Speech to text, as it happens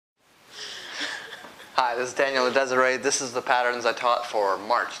Hi, this is Daniel and Desiree. This is the patterns I taught for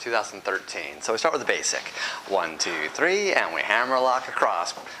March 2013. So we start with the basic. 1, 2, 3, and we hammer lock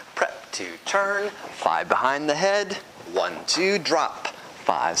across. Prep to turn, 5 behind the head, 1, 2, drop.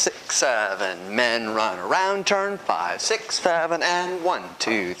 5, 6, 7, men run around, turn, 5, 6, 7, and 1,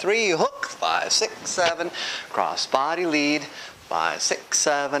 2, 3, hook, 5, 6, 7, cross body lead, 5, 6,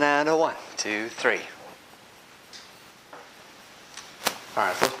 7, and a 1, 2, 3.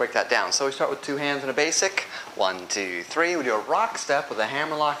 Alright, so let's break that down. So we start with 2 hands in a basic. 1, 2, 3. We do a rock step with a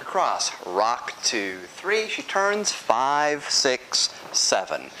hammer lock across. Rock, 2, 3. She turns, 5, 6,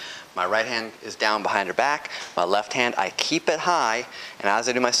 7. My right hand is down behind her back. My left hand, I keep it high. And as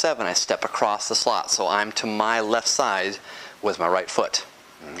I do my 7, I step across the slot. So I'm to my left side with my right foot.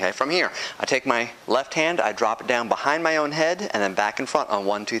 Okay, from here, I take my left hand, I drop it down behind my own head, and then back in front on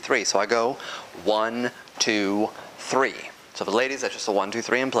 1, 2, 3. So I go 1, 2, 3. So for the ladies, that's just a 1, 2,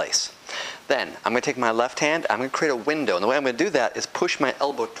 3 in place. Then I'm going to take my left hand, I'm going to create a window. And the way I'm going to do that is push my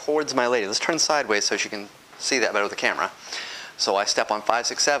elbow towards my lady. Let's turn sideways so she can see that better with the camera. So I step on 5,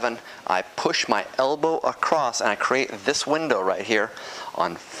 6, 7, I push my elbow across, and I create this window right here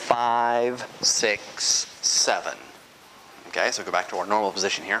on 5, 6, 7. Okay, so go back to our normal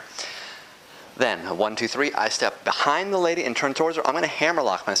position here. Then 1, 2, 3, I step behind the lady and turn towards her. I'm going to hammer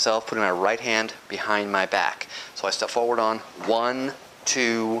lock myself, putting my right hand behind my back. So I step forward on 1,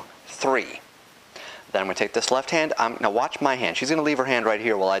 2, 3. Then I'm going to take this left hand. Now watch my hand. She's going to leave her hand right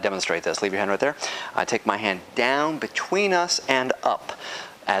here while I demonstrate this. Leave your hand right there. I take my hand down between us and up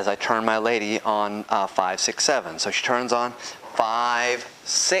as I turn my lady on 5, 6, 7. So she turns on 5,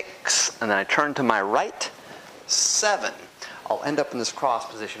 6, and then I turn to my right, 7. I'll end up in this cross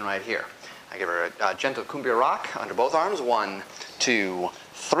position right here. I give her a gentle cumbia rock under both arms. 1, 2,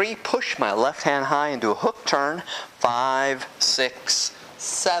 3. Push my left hand high and do a hook turn. 5, 6,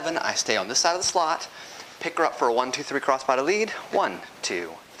 7. I stay on this side of the slot. Pick her up for a 1, 2, 3 crossbody lead. 1,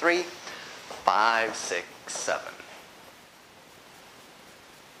 2, 3, 5, 6, 7.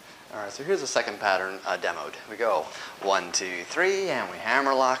 Alright, so here's the second pattern demoed. We go 1, 2, 3, and we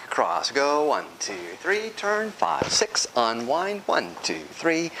hammer lock across. Go 1, 2, 3, turn, 5, 6, unwind, 1, 2,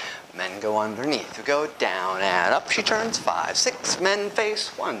 3, men go underneath. We go down and up, she turns, 5, 6, men face,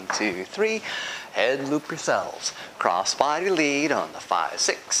 1, 2, 3, head loop yourselves. Cross body lead on the 5,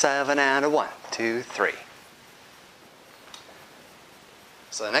 6, 7, and a 1, 2, 3.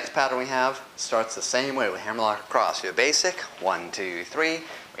 So the next pattern we have starts the same way. We hammer lock across. We do a basic, 1, 2, 3.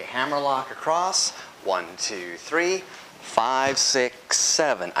 We hammer lock across, 1, 2, 3, 5, 6,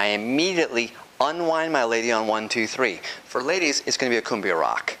 7. I immediately unwind my lady on 1, 2, 3. For ladies, it's going to be a cumbia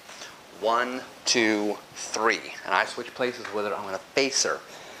rock. 1, 2, 3. And I switch places with her. I'm going to face her.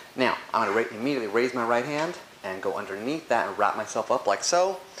 Now, I'm going to immediately raise my right hand and go underneath that and wrap myself up like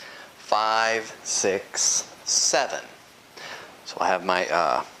so. 5, 6, 7. So I have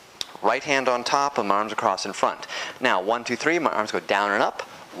my right hand on top and my arms across in front. Now, 1, 2, 3, my arms go down and up.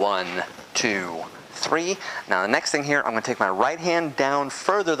 1, 2, 3. Now the next thing here, I'm going to take my right hand down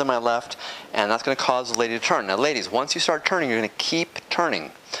further than my left, and that's going to cause the lady to turn. Now ladies, once you start turning, you're going to keep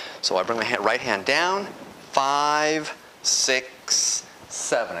turning. So I bring my right hand down, 5, 6,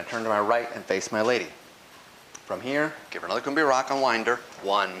 7. I turn to my right and face my lady. From here, give her another cumbia rock, unwind her.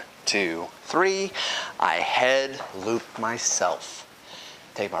 1, 2, 3. I head loop myself.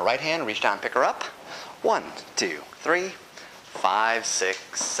 Take my right hand, reach down, pick her up. 1, 2, 3, 5,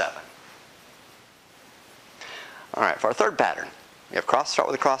 6, 7. All right, for our third pattern, we have start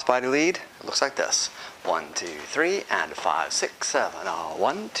with a crossbody lead. It looks like this. 1, 2, 3, and a 5, 6, 7.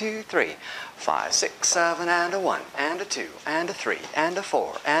 1, 2, 3, 5, 6, 7, and a 1, and a 2, and a 3, and a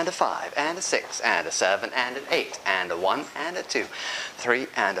 4, and a 5, and a 6, and a 7, and an 8, and a 1, and a 2, 3,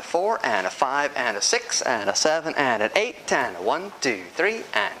 and a 4, and a 5, and a 6, and a 7, and an 8, and a 1, 2, 3,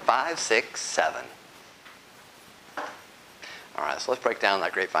 and 5, 6, 7. Alright, so let's break down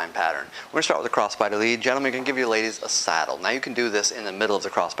that grapevine pattern. We're going to start with a crossbody lead. Gentlemen, we're going to give you ladies a saddle. Now you can do this in the middle of the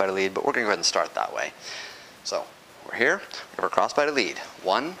crossbody lead, but we're going to go ahead and start that way. So, we're here, we have our crossbody lead.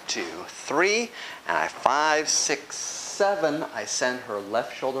 1, 2, 3, and I 5, 6, 7. I send her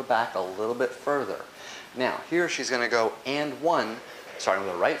left shoulder back a little bit further. Now, here she's going to go and 1, starting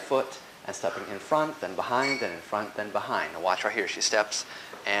with the right foot, and stepping in front, then behind, then in front, then behind. Now watch right here, she steps,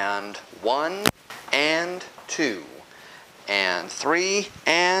 and 1, and 2. And 3,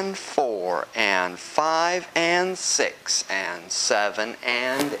 and 4, and 5, and 6, and 7,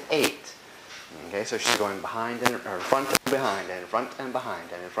 and 8. Okay, so she's going behind and or front and behind, and in front and behind,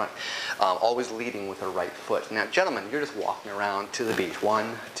 and in front. Always leading with her right foot. Now, gentlemen, you're just walking around to the beach.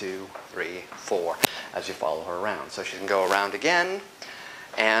 1, 2, 3, 4, as you follow her around. So she can go around again,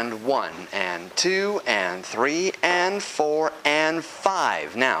 and 1, and 2, and 3, and 4, and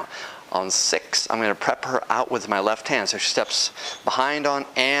 5. Now, on 6, I'm going to prep her out with my left hand. So she steps behind on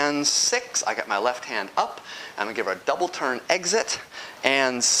and 6. I got my left hand up. I'm going to give her a double turn exit.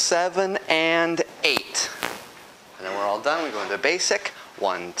 And 7 and 8. And then we're all done. We go into basic.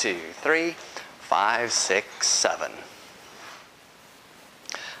 1, 2, 3, 5, 6, 7.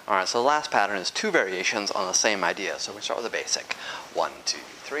 All right, so the last pattern is 2 variations on the same idea. So we start with the basic. 1, 2,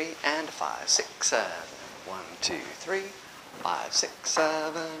 3, and 5, 6, 7. 1, 2, 3. 5, 6,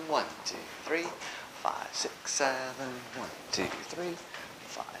 7, 1, 2, 3, 5, 6, 7, 1, 2, 3,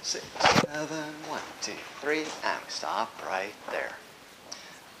 5, 6, 7, 1, 2, 3, and we stop right there.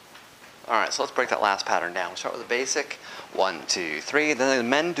 All right, so let's break that last pattern down. We'll start with the basic, 1, 2, 3. Then the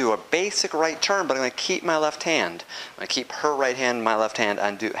men do a basic right turn, but I'm going to keep my left hand. I'm going to keep her right hand in my left hand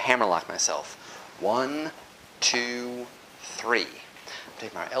and do hammerlock myself. 1, 2, 3.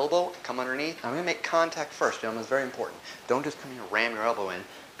 Take my elbow, come underneath. I'm going to make contact first, gentlemen. It's very important. Don't just come here and ram your elbow in.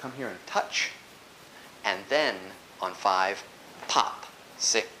 Come here and touch, and then on 5, pop.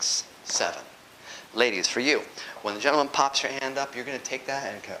 6, 7. Ladies, for you, when the gentleman pops your hand up, you're going to take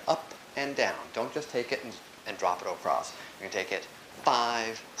that and go up and down. Don't just take it and drop it across. You're going to take it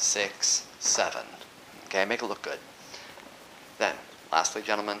 5, 6, 7. Okay, make it look good. Then, lastly,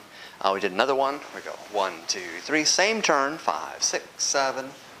 gentlemen, we did another one. We go 1, 2, 3. Same turn. 5, 6, 7.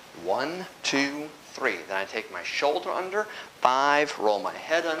 1, 2, 3. Then I take my shoulder under. 5. Roll my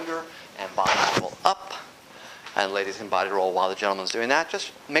head under. And body roll up. And ladies can body roll while the gentleman's doing that.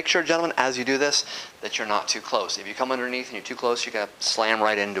 Just make sure, gentlemen, as you do this, that you're not too close. If you come underneath and you're too close, you're going to slam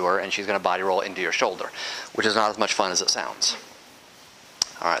right into her, and she's going to body roll into your shoulder, which is not as much fun as it sounds.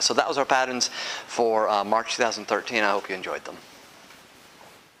 All right, so that was our patterns for March 2013. I hope you enjoyed them.